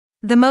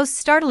The most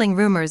startling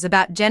rumors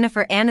about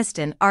Jennifer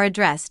Aniston are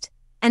addressed,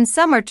 and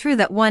some are true.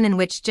 That one in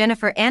which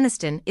Jennifer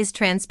Aniston is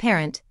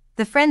transparent.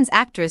 The Friends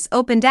actress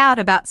opened out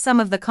about some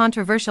of the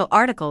controversial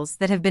articles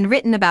that have been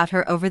written about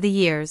her over the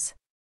years.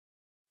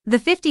 The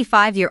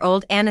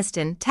 55-year-old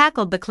Aniston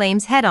tackled the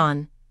claims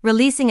head-on,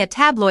 releasing a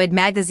tabloid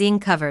magazine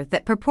cover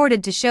that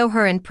purported to show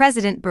her and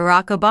President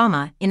Barack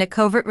Obama in a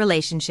covert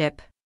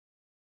relationship.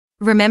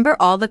 Remember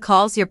all the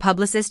calls your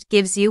publicist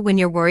gives you when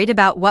you're worried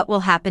about what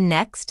will happen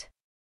next?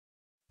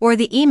 Or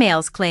the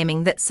emails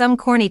claiming that some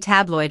corny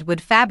tabloid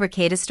would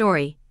fabricate a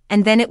story,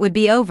 and then it would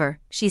be over,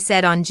 she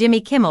said on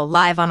Jimmy Kimmel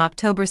Live on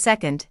October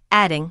 2nd,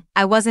 adding,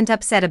 "I wasn't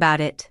upset about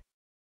it."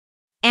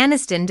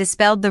 Aniston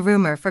dispelled the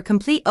rumor for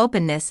complete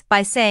openness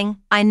by saying,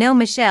 "I know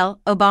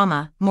Michelle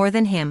Obama more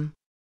than him."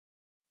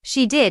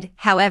 She did,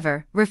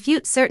 however,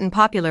 refute certain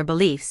popular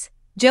beliefs,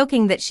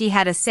 joking that she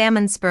had a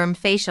salmon sperm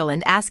facial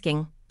and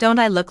asking, "Don't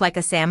I look like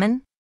a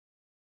salmon?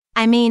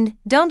 I mean,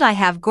 don't I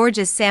have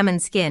gorgeous salmon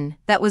skin?"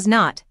 That was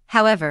not,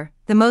 however,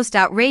 the most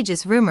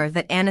outrageous rumor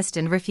that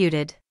Aniston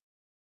refuted.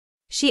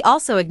 She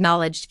also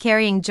acknowledged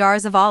carrying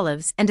jars of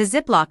olives and a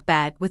Ziploc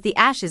bag with the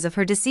ashes of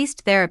her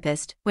deceased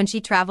therapist when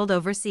she traveled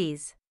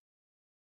overseas.